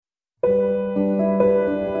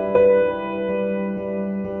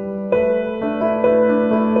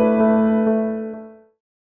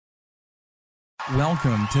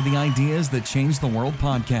Welcome to the Ideas That Change the World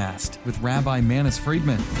podcast with Rabbi Manis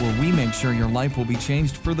Friedman, where we make sure your life will be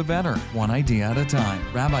changed for the better, one idea at a time.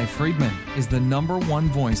 Rabbi Friedman is the #1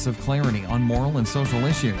 voice of clarity on moral and social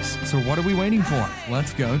issues. So what are we waiting for?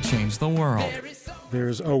 Let's go change the world.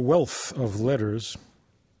 There's a wealth of letters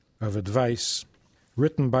of advice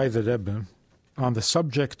written by the Rebbe on the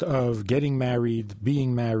subject of getting married,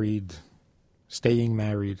 being married, staying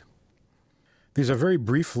married. These are very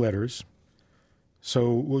brief letters,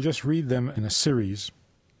 so we'll just read them in a series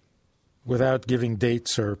without giving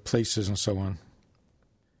dates or places and so on.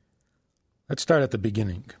 Let's start at the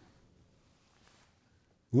beginning.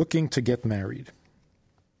 Looking to get married.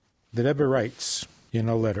 The Rebbe writes in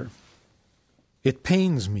a letter, "It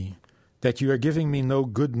pains me that you are giving me no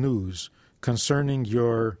good news concerning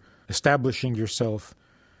your establishing yourself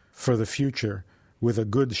for the future with a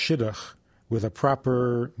good shidduch, with a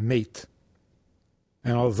proper mate.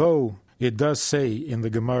 And although it does say in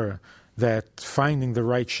the Gemara that finding the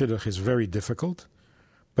right shidduch is very difficult,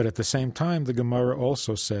 but at the same time the Gemara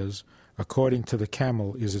also says, according to the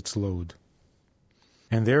camel is its load.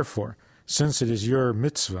 And therefore, since it is your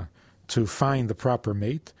mitzvah to find the proper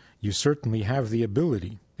mate, you certainly have the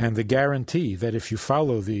ability and the guarantee that if you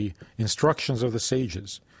follow the instructions of the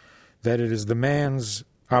sages, that it is the man's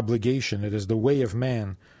obligation, it is the way of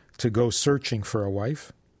man to go searching for a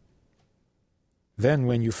wife. Then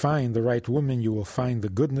when you find the right woman, you will find the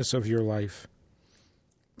goodness of your life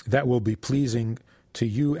that will be pleasing to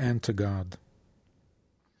you and to God.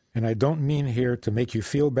 And I don't mean here to make you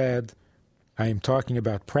feel bad. I am talking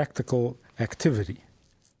about practical activity.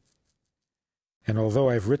 And although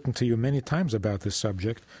I've written to you many times about this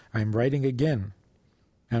subject, I'm writing again,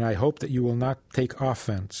 and I hope that you will not take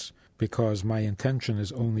offense because my intention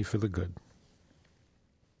is only for the good."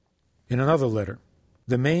 In another letter,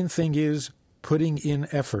 the main thing is putting in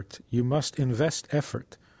effort. You must invest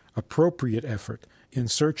effort, appropriate effort, in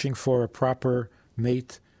searching for a proper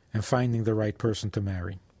mate and finding the right person to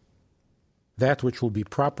marry. That which will be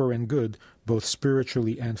proper and good, both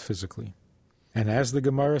spiritually and physically. And as the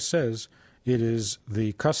Gemara says, it is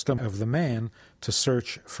the custom of the man to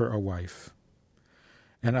search for a wife.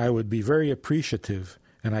 And I would be very appreciative,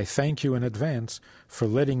 and I thank you in advance for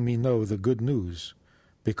letting me know the good news,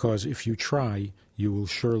 because if you try, you will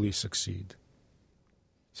surely succeed.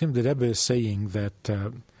 The Rebbe is saying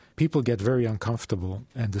that people get very uncomfortable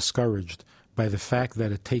and discouraged by the fact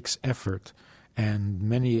that it takes effort and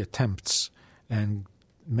many attempts and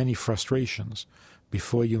many frustrations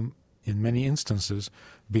before you, in many instances,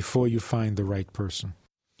 before you find the right person.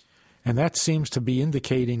 And that seems to be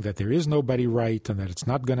indicating that there is nobody right and that it's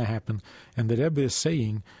not going to happen. And the Rebbe is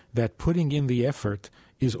saying that putting in the effort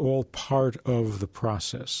is all part of the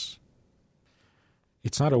process.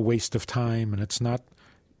 It's not a waste of time, and it's not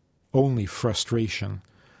only frustration.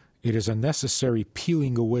 It is a necessary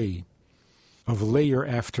peeling away of layer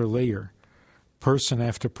after layer, person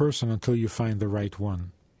after person, until you find the right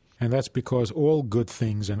one. And that's because all good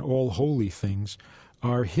things and all holy things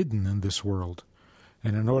are hidden in this world.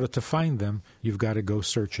 And in order to find them, you've got to go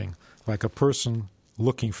searching, like a person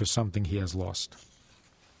looking for something he has lost.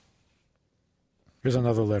 Here's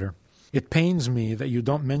another letter. "It pains me that you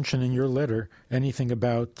don't mention in your letter anything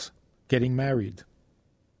about getting married.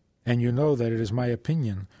 And you know that it is my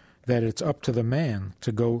opinion that it's up to the man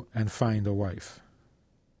to go and find a wife,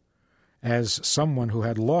 as someone who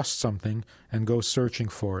had lost something and goes searching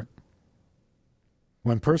for it.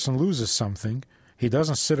 When a person loses something, he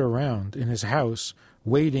doesn't sit around in his house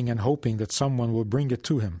waiting and hoping that someone will bring it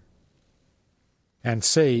to him and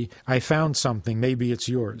say, 'I found something, maybe it's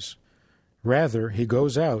yours.' Rather, he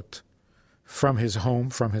goes out from his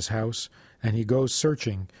home, from his house, and he goes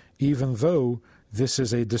searching, even though this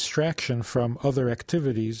is a distraction from other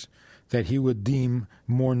activities that he would deem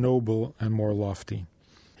more noble and more lofty.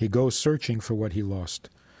 He goes searching for what he lost,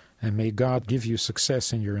 and may God give you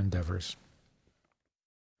success in your endeavors."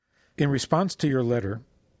 In response to your letter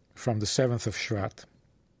from the 7th of Shvat,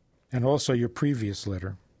 and also your previous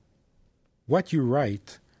letter, what you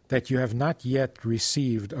write that you have not yet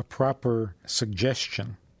received a proper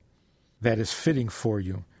suggestion that is fitting for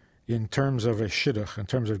you in terms of a shidduch, in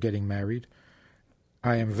terms of getting married,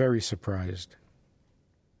 I am very surprised.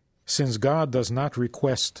 Since God does not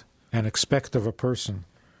request and expect of a person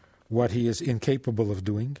what he is incapable of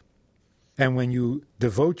doing, and when you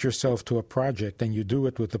devote yourself to a project and you do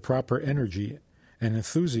it with the proper energy and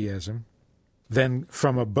enthusiasm, then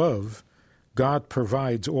from above, God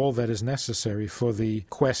provides all that is necessary for the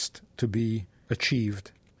quest to be achieved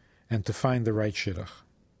and to find the right shidduch.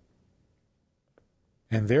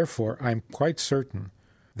 And therefore, I'm quite certain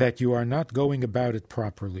that you are not going about it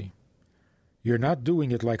properly. You're not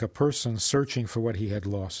doing it like a person searching for what he had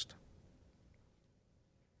lost.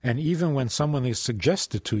 And even when someone is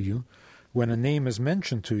suggested to you, when a name is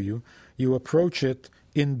mentioned to you, you approach it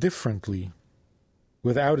indifferently,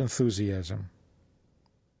 without enthusiasm.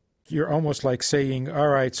 You're almost like saying, all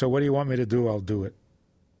right, so what do you want me to do? I'll do it.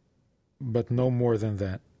 But no more than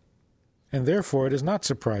that. And therefore, it is not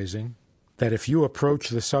surprising that if you approach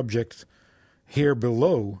the subject here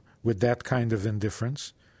below with that kind of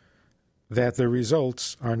indifference, that the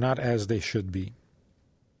results are not as they should be.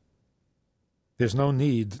 There's no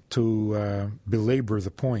need to belabor the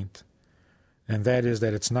point, and that is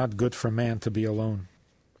that it's not good for man to be alone,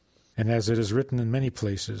 and as it is written in many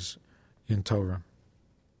places in Torah.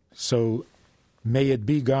 So may it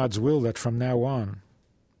be God's will that from now on,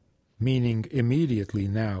 meaning immediately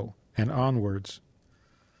now and onwards,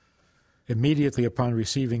 immediately upon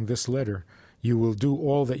receiving this letter, you will do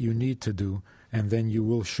all that you need to do, and then you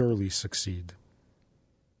will surely succeed.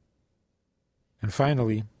 And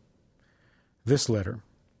finally, this letter.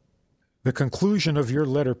 The conclusion of your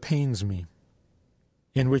letter pains me,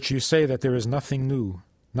 in which you say that there is nothing new,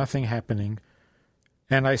 nothing happening,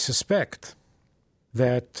 and I suspect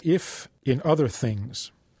that if in other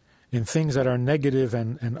things, in things that are negative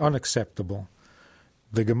and unacceptable,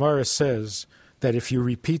 the Gemara says that if you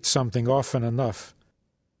repeat something often enough,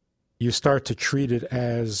 you start to treat it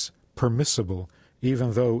as permissible,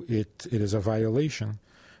 even though it is a violation,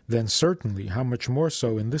 then certainly, how much more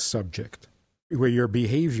so in this subject, where your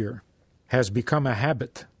behavior has become a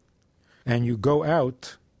habit, and you go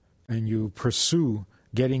out and you pursue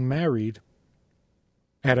getting married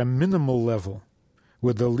at a minimal level,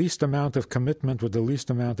 with the least amount of commitment, with the least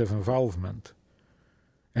amount of involvement,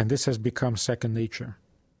 and this has become second nature.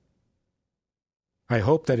 I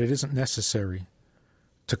hope that it isn't necessary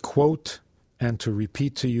to quote and to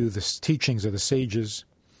repeat to you the teachings of the sages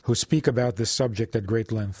who speak about this subject at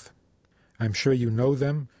great length. I'm sure you know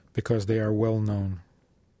them because they are well known.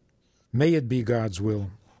 May it be God's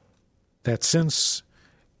will that since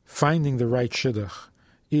finding the right shidduch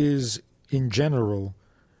is in general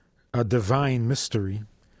a divine mystery,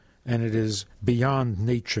 and it is beyond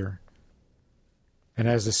nature, and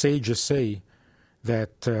as the sages say,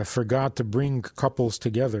 that for God to bring couples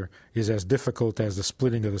together is as difficult as the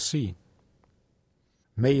splitting of the sea.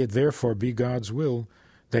 May it therefore be God's will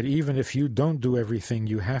that even if you don't do everything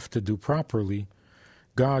you have to do properly,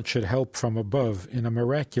 God should help from above in a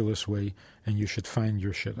miraculous way, and you should find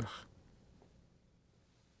your shidduch.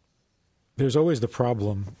 There's always the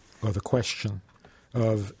problem or the question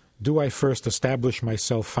of, do I first establish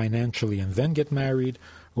myself financially and then get married,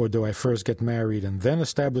 or do I first get married and then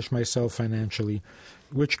establish myself financially?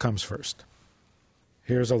 Which comes first?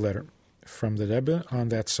 Here's a letter from the Rebbe on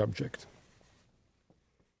that subject.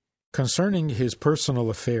 Concerning his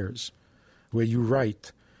personal affairs, where you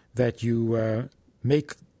write that you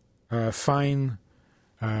make fine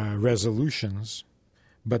resolutions,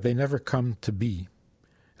 but they never come to be,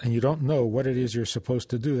 and you don't know what it is you're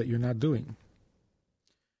supposed to do that you're not doing.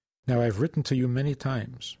 Now, I've written to you many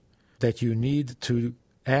times that you need to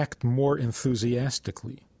act more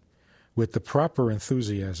enthusiastically, with the proper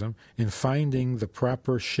enthusiasm, in finding the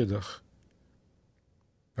proper shidduch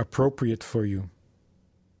appropriate for you.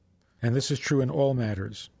 And this is true in all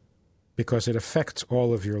matters, because it affects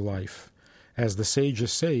all of your life. As the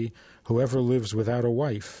sages say, whoever lives without a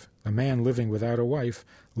wife, a man living without a wife,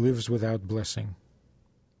 lives without blessing.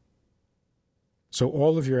 So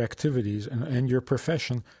all of your activities and your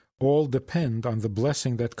profession all depend on the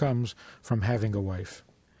blessing that comes from having a wife.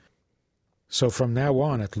 So from now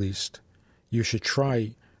on, at least, you should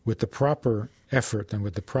try with the proper effort and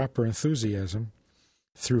with the proper enthusiasm,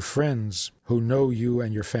 through friends who know you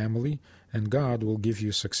and your family, and God will give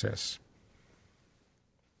you success.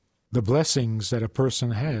 The blessings that a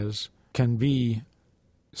person has can be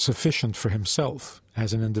sufficient for himself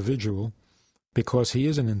as an individual, because he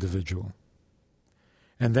is an individual.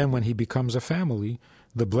 And then when he becomes a family,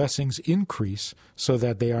 the blessings increase so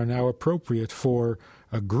that they are now appropriate for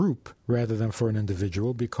a group rather than for an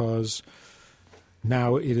individual, because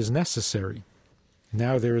now it is necessary.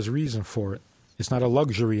 Now there is reason for it. It's not a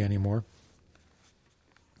luxury anymore,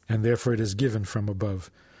 and therefore it is given from above.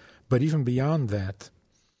 But even beyond that,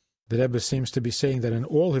 the Rebbe seems to be saying that in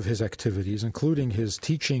all of his activities, including his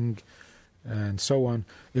teaching and so on,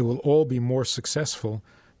 it will all be more successful,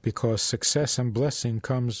 because success and blessing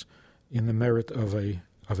comes in the merit of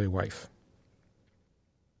a wife.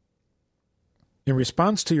 In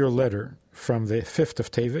response to your letter from the 5th of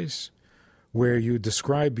Teves, where you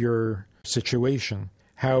describe your situation,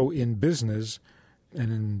 how in business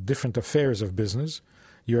and in different affairs of business,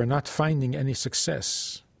 you are not finding any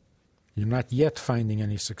success. You're not yet finding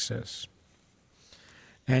any success.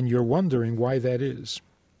 And you're wondering why that is.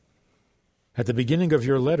 At the beginning of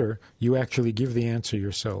your letter, you actually give the answer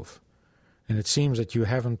yourself. And it seems that you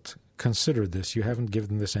haven't considered this. You haven't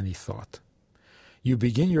given this any thought. You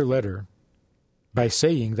begin your letter by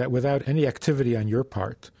saying that without any activity on your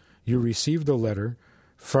part, you received a letter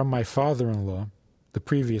from my father-in-law, the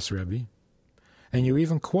previous Rebbe, and you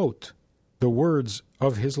even quote the words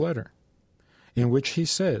of his letter, in which he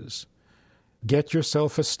says, get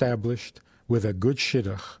yourself established with a good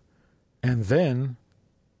shidduch, and then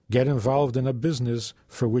get involved in a business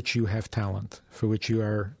for which you have talent, for which you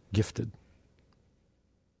are gifted.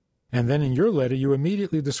 And then in your letter, you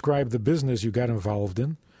immediately describe the business you got involved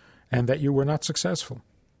in and that you were not successful.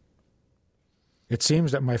 It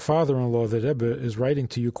seems that my father-in-law, the Rebbe, is writing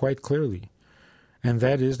to you quite clearly, and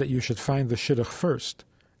that is that you should find the shidduch first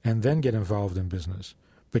and then get involved in business.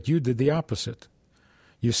 But you did the opposite.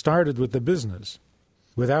 You started with the business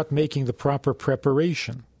without making the proper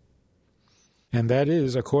preparation. And that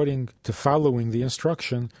is according to following the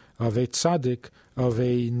instruction of a tzaddik, of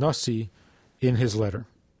a nasi, in his letter.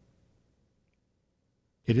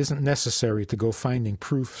 It isn't necessary to go finding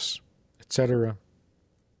proofs, etc.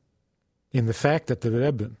 In the fact that the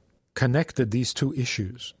Rebbe connected these two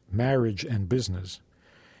issues, marriage and business,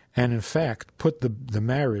 and in fact put the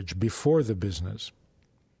marriage before the business,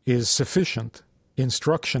 is sufficient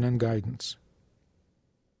instruction and guidance.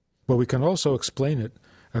 But we can also explain it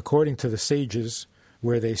according to the sages,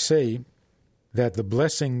 where they say that the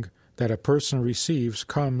blessing that a person receives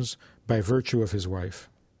comes by virtue of his wife.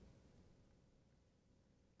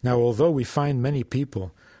 Now, although we find many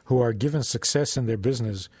people who are given success in their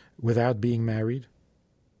business without being married,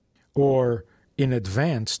 or in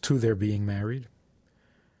advance to their being married,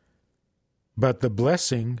 but the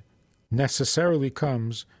blessing necessarily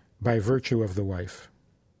comes by virtue of the wife.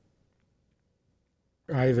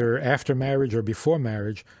 Either after marriage or before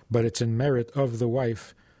marriage, but it's in merit of the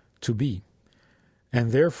wife to be.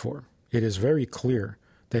 And therefore, it is very clear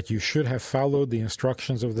that you should have followed the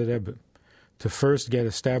instructions of the Rebbe to first get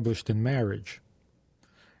established in marriage.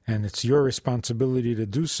 And it's your responsibility to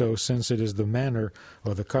do so, since it is the manner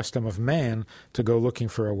or the custom of man to go looking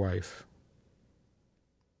for a wife.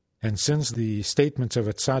 And since the statements of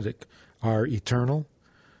a tzaddik are eternal,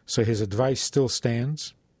 so his advice still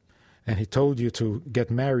stands, and he told you to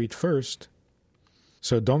get married first,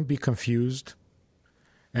 so don't be confused,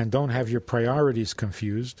 and don't have your priorities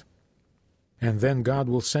confused, and then God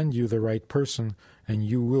will send you the right person, and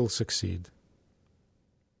you will succeed.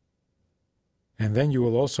 And then you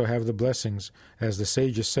will also have the blessings, as the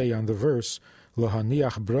sages say on the verse,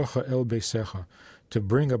 Lohaniach bracha el beisecha, to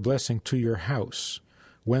bring a blessing to your house.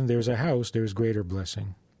 When there's a house, there's greater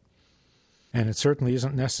blessing. And it certainly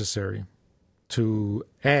isn't necessary to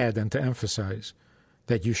add and to emphasize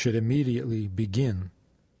that you should immediately begin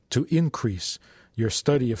to increase your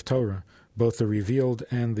study of Torah, both the revealed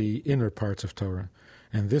and the inner parts of Torah.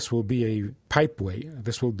 And this will be a pipeway,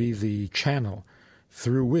 this will be the channel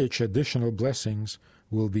through which additional blessings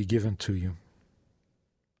will be given to you.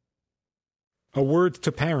 A word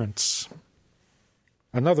to parents.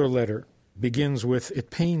 Another letter begins with, "It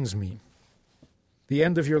pains me." The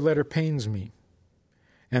end of your letter pains me,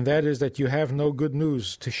 and that is that you have no good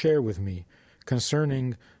news to share with me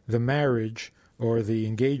concerning the marriage or the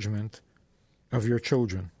engagement of your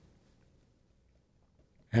children.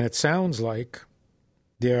 And it sounds like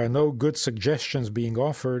there are no good suggestions being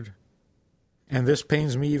offered, and this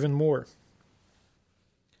pains me even more.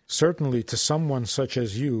 Certainly to someone such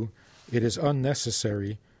as you, it is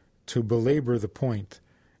unnecessary to belabor the point,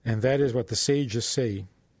 and that is what the sages say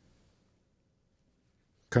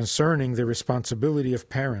concerning the responsibility of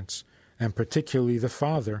parents, and particularly the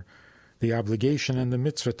father, the obligation and the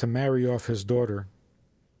mitzvah to marry off his daughter,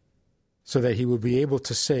 so that he will be able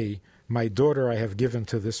to say, "My daughter I have given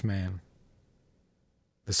to this man."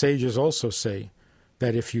 The sages also say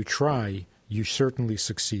that if you try, you certainly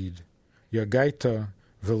succeed. Yagaita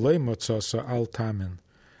v'lei motzasa al tamen.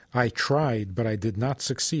 I tried, but I did not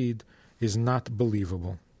succeed, is not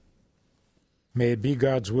believable. May it be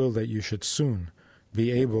God's will that you should soon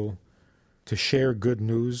be able to share good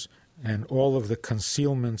news, and all of the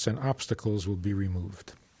concealments and obstacles will be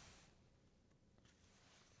removed.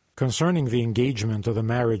 Concerning the engagement or the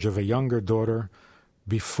marriage of a younger daughter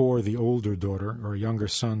before the older daughter, or a younger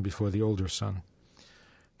son before the older son,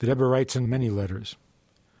 the Rebbe writes in many letters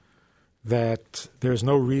that there is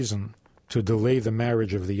no reason to delay the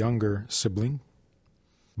marriage of the younger sibling,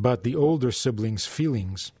 but the older sibling's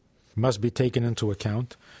feelings must be taken into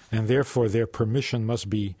account, and therefore their permission must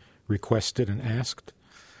be requested and asked,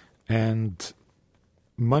 and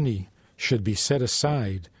money should be set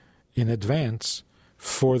aside in advance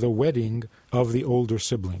for the wedding of the older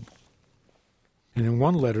sibling. And in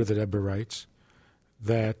one letter, the Rebbe writes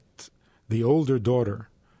that the older daughter,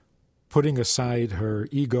 putting aside her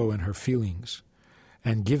ego and her feelings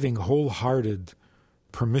and giving wholehearted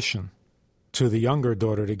permission to the younger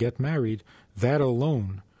daughter to get married, that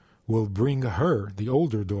alone will bring her, the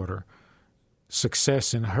older daughter,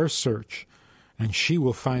 success in her search, and she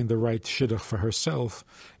will find the right shidduch for herself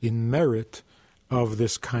in merit of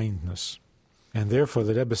this kindness. And therefore,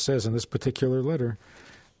 the Rebbe says in this particular letter,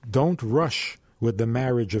 don't rush with the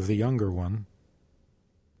marriage of the younger one,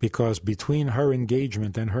 because between her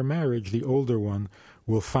engagement and her marriage, the older one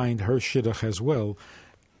will find her shidduch as well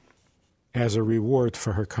as a reward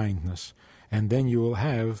for her kindness. And then you will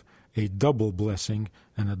have a double blessing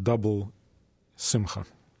and a double simcha.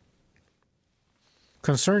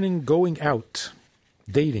 Concerning going out,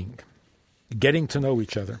 dating, getting to know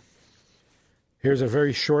each other, here's a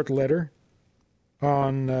very short letter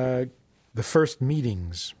on the first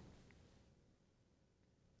meetings.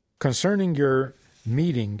 Concerning your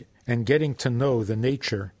meeting and getting to know the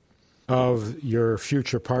nature of your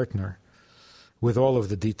future partner with all of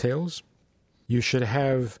the details, you should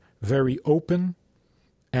have very open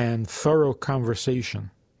and thorough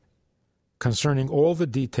conversation concerning all the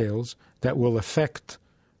details that will affect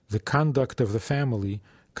the conduct of the family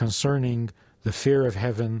concerning the fear of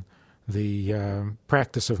heaven, the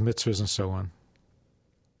practice of mitzvahs, and so on.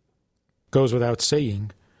 Goes without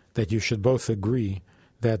saying that you should both agree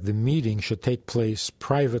that the meeting should take place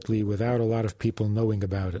privately without a lot of people knowing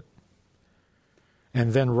about it.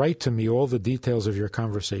 And then write to me all the details of your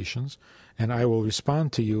conversations, and I will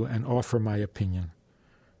respond to you and offer my opinion.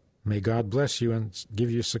 May God bless you and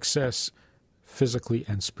give you success physically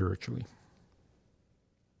and spiritually.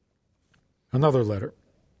 Another letter.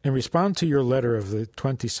 In response to your letter of the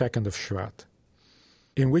 22nd of Shvat,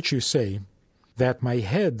 in which you say that my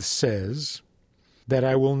head says that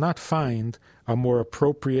I will not find a more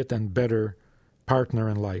appropriate and better partner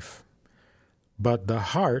in life, but the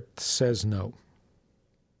heart says no.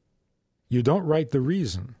 You don't write the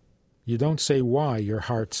reason. You don't say why your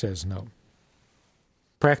heart says no.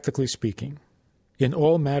 Practically speaking, in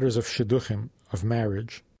all matters of shidduchim, of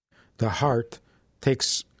marriage, the heart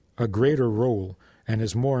takes a greater role and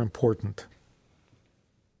is more important.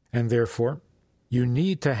 And therefore, you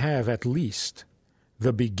need to have at least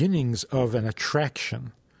the beginnings of an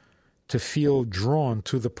attraction to feel drawn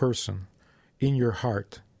to the person in your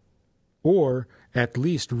heart, or at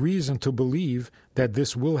least reason to believe that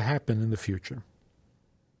this will happen in the future.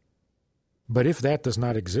 But if that does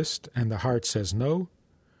not exist and the heart says no,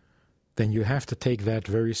 then you have to take that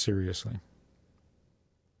very seriously.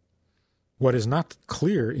 What is not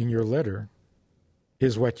clear in your letter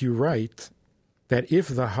is what you write, that if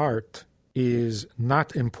the heart is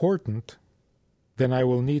not important, then I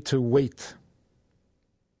will need to wait.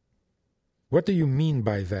 What do you mean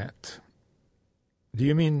by that? Do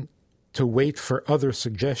you mean to wait for other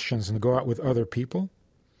suggestions and go out with other people?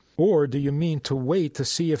 Or do you mean to wait to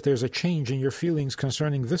see if there's a change in your feelings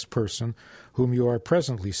concerning this person whom you are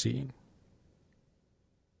presently seeing?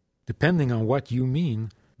 Depending on what you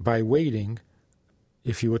mean by waiting,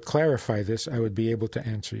 if you would clarify this, I would be able to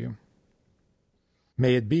answer you.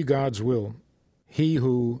 May it be God's will, He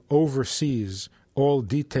who oversees all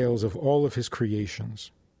details of all of His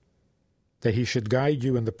creations, that He should guide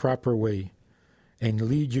you in the proper way and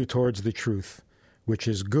lead you towards the truth, which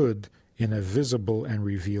is good in a visible and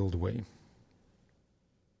revealed way.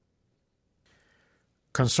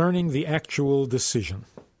 Concerning the actual decision,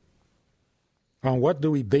 on what do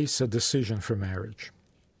we base a decision for marriage?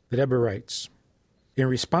 The Rebbe writes, in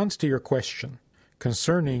response to your question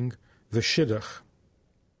concerning the shidduch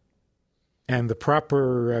and the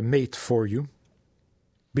proper mate for you,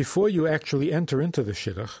 before you actually enter into the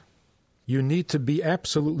shidduch, you need to be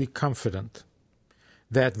absolutely confident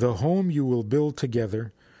that the home you will build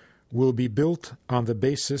together will be built on the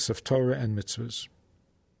basis of Torah and mitzvahs.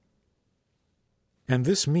 And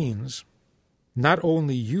this means not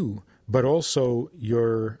only you, but also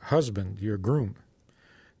your husband, your groom,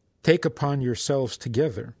 take upon yourselves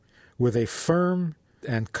together with a firm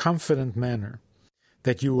and confident manner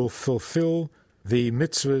that you will fulfill the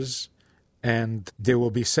mitzvahs and there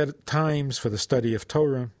will be set times for the study of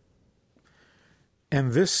Torah.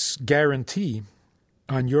 And this guarantee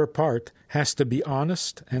on your part has to be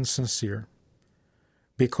honest and sincere,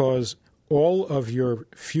 because all of your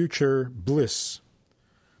future bliss,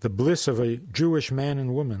 the bliss of a Jewish man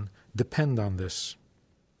and woman, depend on this.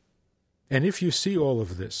 And if you see all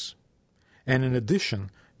of this, and in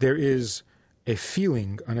addition there is a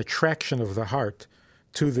feeling, an attraction of the heart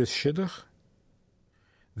to this shidduch,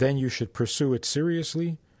 then you should pursue it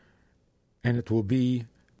seriously, and it will be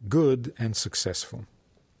good and successful.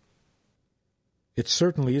 It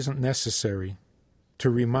certainly isn't necessary to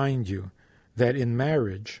remind you that in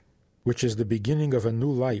marriage, which is the beginning of a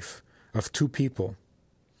new life of two people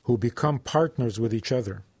who become partners with each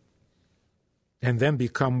other and then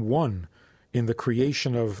become one in the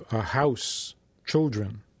creation of a house,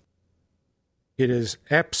 children, it is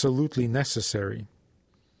absolutely necessary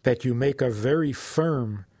that you make a very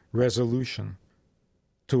firm resolution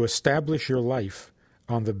to establish your life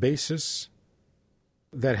on the basis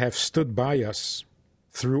that have stood by us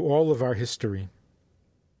through all of our history.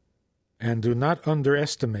 And do not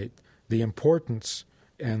underestimate the importance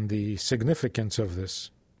and the significance of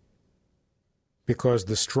this, because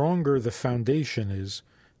the stronger the foundation is,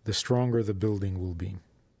 the stronger the building will be.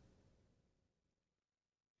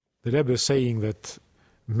 The Rebbe is saying that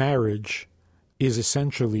marriage is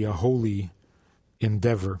essentially a holy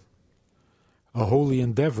endeavor. A holy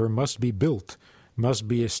endeavor must be built, must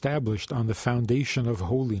be established on the foundation of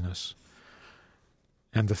holiness.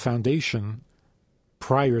 And the foundation,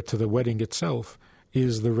 prior to the wedding itself,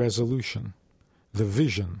 is the resolution, the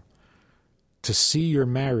vision, to see your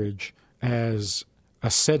marriage as a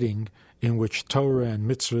setting in which Torah and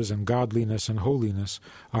mitzvahs and godliness and holiness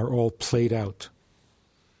are all played out.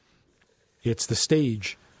 It's the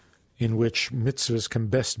stage in which mitzvahs can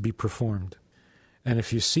best be performed. And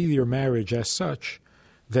if you see your marriage as such,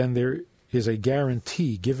 then there is a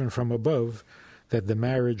guarantee given from above that the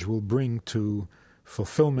marriage will bring to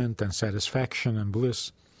fulfillment and satisfaction and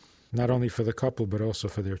bliss, not only for the couple, but also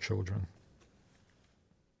for their children.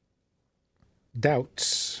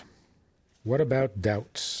 Doubts. What about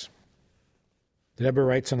doubts? The Rebbe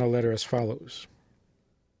writes in a letter as follows: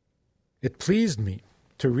 "It pleased me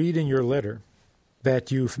to read in your letter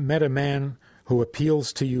that you've met a man who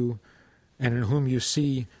appeals to you and in whom you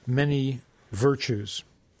see many virtues,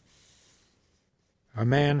 a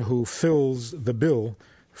man who fills the bill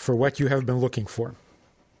for what you have been looking for.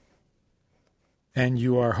 And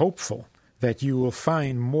you are hopeful that you will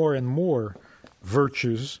find more and more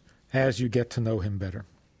virtues as you get to know him better."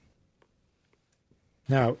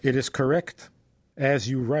 Now, it is correct, as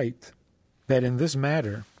you write, that in this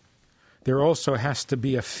matter, there also has to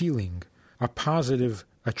be a feeling, a positive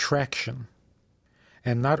attraction,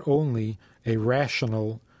 and not only a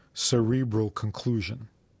rational, cerebral conclusion.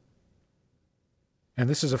 And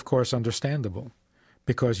this is, of course, understandable,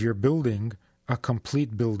 because you're building a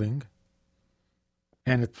complete building,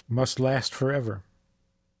 and it must last forever.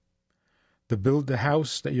 The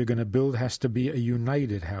house that you're going to build has to be a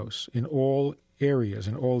united house in all areas,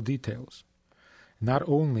 in all details, not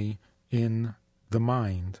only in the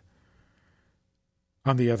mind.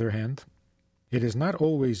 On the other hand, it is not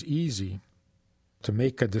always easy to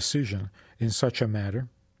make a decision in such a matter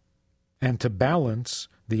and to balance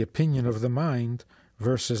the opinion of the mind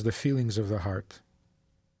versus the feelings of the heart.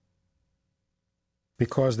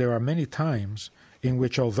 Because there are many times in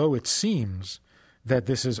which, although it seems that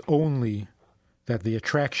that the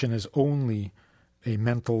attraction is only a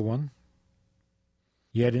mental one,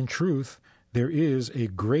 yet in truth there is a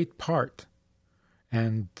great part,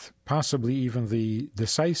 and possibly even the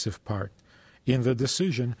decisive part, in the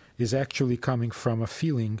decision is actually coming from a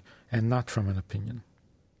feeling and not from an opinion.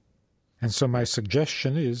 And so my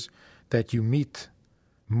suggestion is that you meet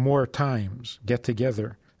more times, get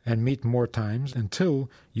together and meet more times until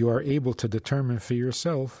you are able to determine for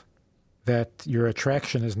yourself that your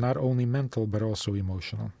attraction is not only mental but also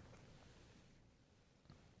emotional.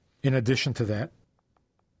 In addition to that,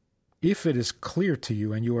 if it is clear to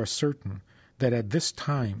you and you are certain that at this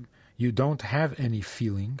time you don't have any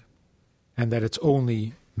feeling and that it's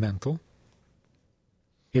only mental,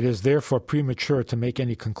 it is therefore premature to make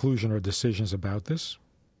any conclusion or decisions about this.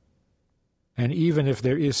 And even if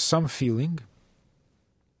there is some feeling,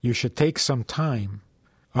 you should take some time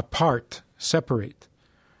apart, separate,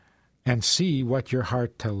 and see what your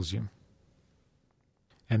heart tells you.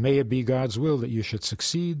 And may it be God's will that you should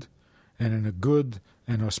succeed, and in a good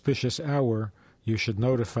and auspicious hour you should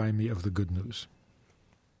notify me of the good news.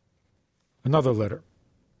 Another letter.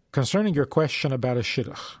 Concerning your question about a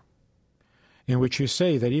shidduch, in which you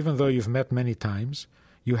say that even though you've met many times,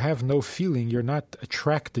 you have no feeling, you're not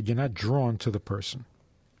attracted, you're not drawn to the person.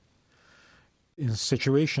 In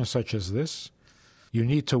situations such as this, you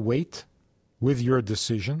need to wait with your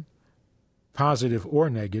decision, positive or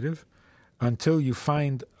negative, until you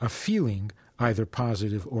find a feeling either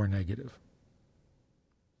positive or negative.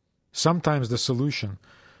 Sometimes the solution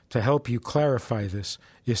to help you clarify this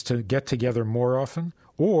is to get together more often,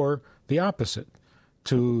 or the opposite,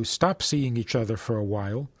 to stop seeing each other for a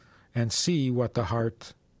while and see what the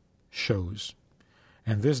heart shows.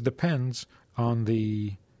 And this depends on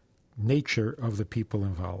the nature of the people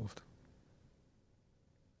involved.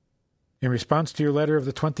 In response to your letter of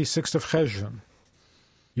the 26th of Cheshvan,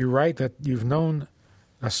 you write that you've known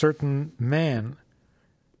a certain man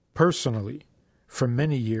personally for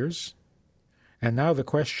many years, and now the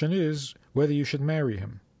question is whether you should marry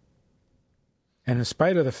him. And in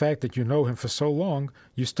spite of the fact that you know him for so long,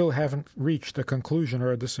 you still haven't reached a conclusion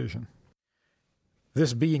or a decision.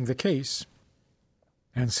 This being the case,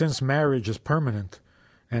 and since marriage is permanent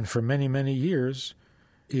and for many, many years,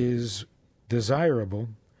 is desirable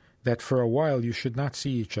that for a while you should not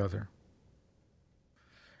see each other.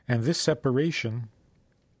 And this separation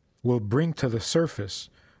will bring to the surface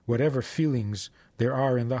whatever feelings there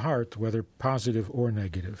are in the heart, whether positive or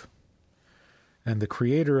negative. And the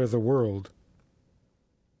Creator of the world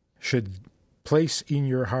should place in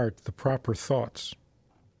your heart the proper thoughts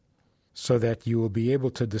so that you will be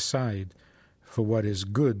able to decide for what is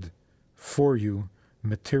good for you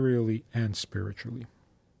materially and spiritually.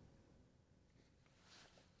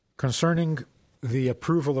 Concerning the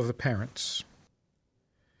approval of the parents,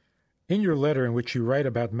 in your letter in which you write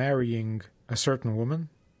about marrying a certain woman,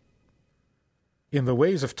 in the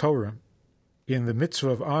ways of Torah, in the mitzvah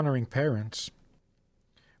of honoring parents,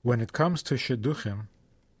 when it comes to shidduchim,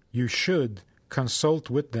 you should consult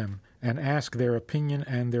with them and ask their opinion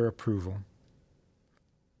and their approval.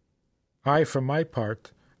 I, for my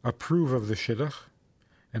part, approve of the shidduch,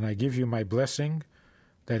 and I give you my blessing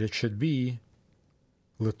that it should be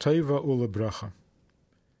l'toiva u'lebracha.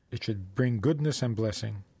 It should bring goodness and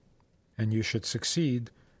blessing, and you should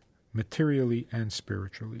succeed materially and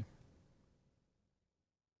spiritually.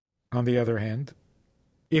 On the other hand,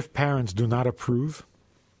 if parents do not approve,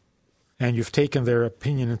 and you've taken their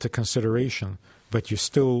opinion into consideration, but you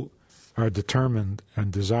still are determined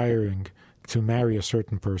and desiring to marry a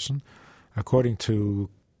certain person, according to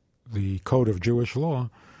the code of Jewish law,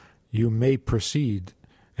 you may proceed,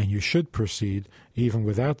 and you should proceed, even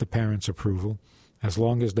without the parents' approval, as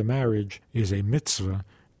long as the marriage is a mitzvah.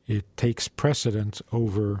 It takes precedence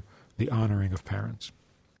over the honoring of parents.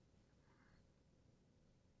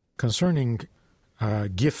 Concerning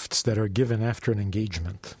gifts that are given after an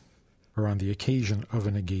engagement, or on the occasion of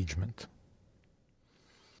an engagement,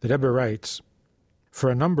 the Rebbe writes, for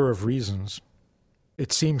a number of reasons,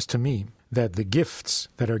 it seems to me that the gifts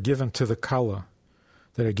that are given to the kala,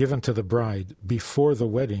 that are given to the bride before the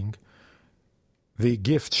wedding, the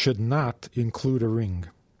gift should not include a ring.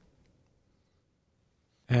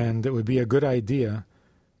 And it would be a good idea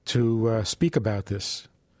to speak about this,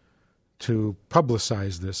 to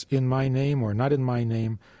publicize this in my name or not in my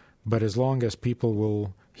name, but as long as people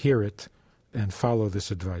will hear it and follow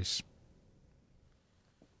this advice.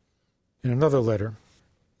 In another letter,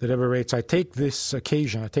 the Rebbe writes, I take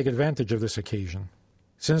advantage of this occasion.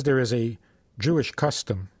 Since there is a Jewish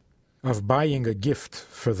custom of buying a gift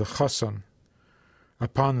for the chassan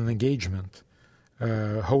upon an engagement,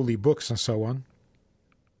 holy books and so on,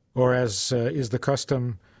 or as is the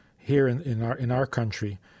custom here in our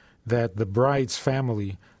country, that the bride's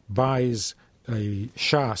family buys a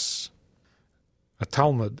shas, a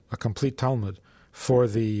Talmud, a complete Talmud for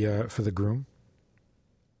the groom.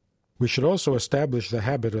 We should also establish the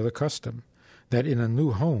habit or the custom that in a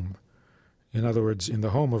new home, in other words, in the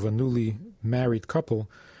home of a newly married couple,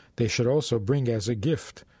 they should also bring as a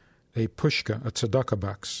gift a pushka, a tzedakah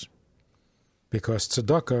box, because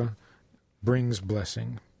tzedakah brings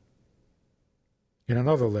blessing. In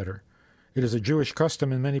another letter, it is a Jewish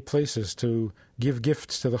custom in many places to give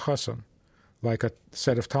gifts to the chassan, like a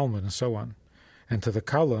set of Talmud and so on. And to the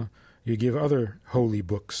kala, you give other holy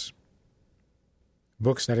books,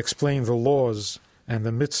 books that explain the laws and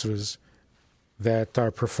the mitzvahs that are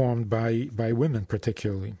performed by women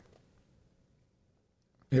particularly.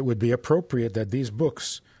 It would be appropriate that these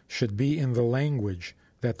books should be in the language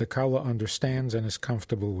that the kala understands and is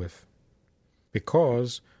comfortable with,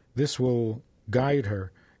 because this will guide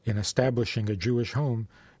her in establishing a Jewish home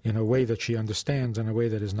in a way that she understands, in a way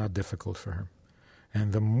that is not difficult for her.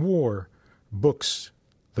 And the more books,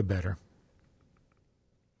 the better.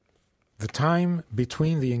 The time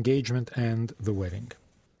between the engagement and the wedding.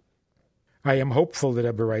 I am hopeful, the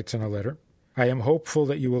Rebbe writes in a letter, I am hopeful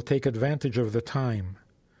that you will take advantage of the time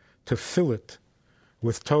to fill it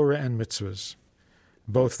with Torah and mitzvahs,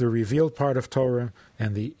 both the revealed part of Torah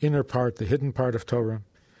and the inner part, the hidden part of Torah,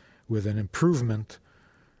 with an improvement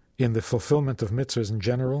in the fulfillment of mitzvahs in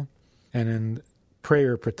general and in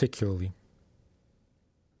prayer particularly.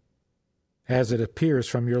 As it appears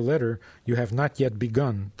from your letter, you have not yet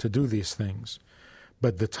begun to do these things,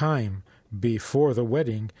 But the time before the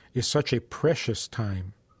wedding is such a precious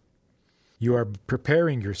time. You are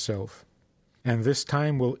preparing yourself, and this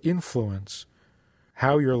time will influence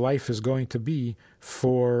how your life is going to be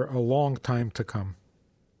for a long time to come.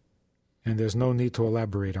 And there's no need to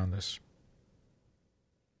elaborate on this.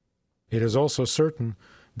 It is also certain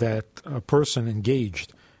that a person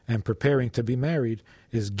engaged and preparing to be married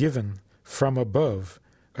is given from above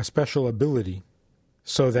a special ability,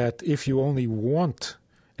 so that if you only want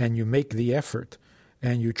and you make the effort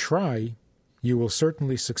and you try, you will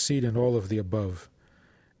certainly succeed in all of the above.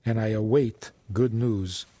 And I await good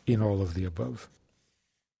news in all of the above.